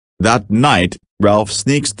That night, Ralph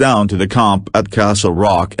sneaks down to the camp at Castle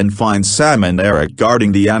Rock and finds Sam and Eric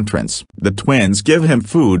guarding the entrance. The twins give him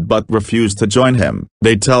food but refuse to join him.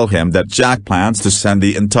 They tell him that Jack plans to send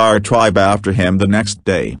the entire tribe after him the next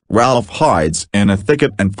day. Ralph hides in a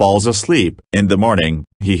thicket and falls asleep. In the morning,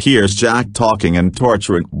 he hears Jack talking and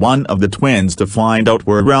torturing one of the twins to find out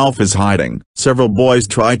where Ralph is hiding. Several boys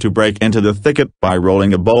try to break into the thicket by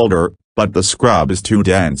rolling a boulder, but the scrub is too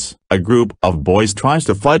dense. A group of boys tries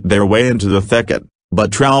to fight their way into the thicket,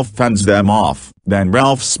 but Ralph fends them off. Then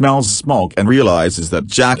Ralph smells smoke and realizes that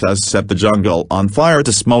Jack has set the jungle on fire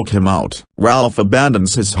to smoke him out. Ralph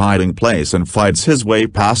abandons his hiding place and fights his way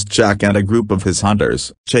past Jack and a group of his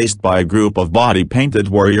hunters. Chased by a group of body-painted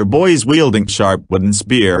warrior boys wielding sharp wooden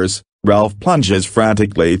spears, Ralph plunges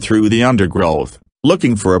frantically through the undergrowth,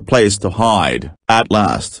 looking for a place to hide. At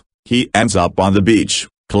last, he ends up on the beach,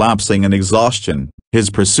 collapsing in exhaustion, his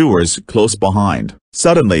pursuers close behind.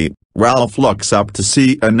 Suddenly, Ralph looks up to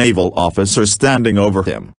see a naval officer standing over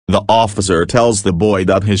him. The officer tells the boy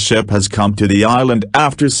that his ship has come to the island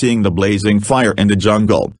after seeing the blazing fire in the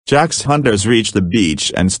jungle. Jack's hunters reach the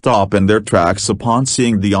beach and stop in their tracks upon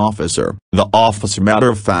seeing the officer. The officer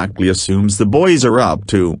matter-of-factly assumes the boys are up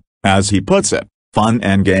to, as he puts it, fun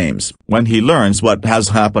and games. When he learns what has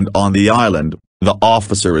happened on the island, the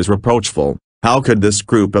officer is reproachful. How could this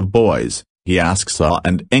group of boys, he asks,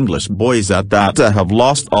 and English boys at that, have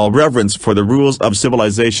lost all reverence for the rules of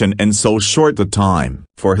civilization in so short a time?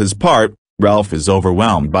 For his part, Ralph is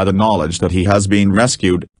overwhelmed by the knowledge that he has been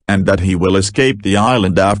rescued, and that he will escape the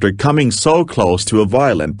island after coming so close to a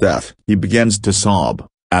violent death. He begins to sob,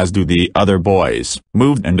 as do the other boys.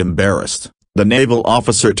 Moved and embarrassed, the naval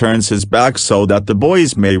officer turns his back so that the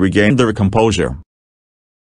boys may regain their composure.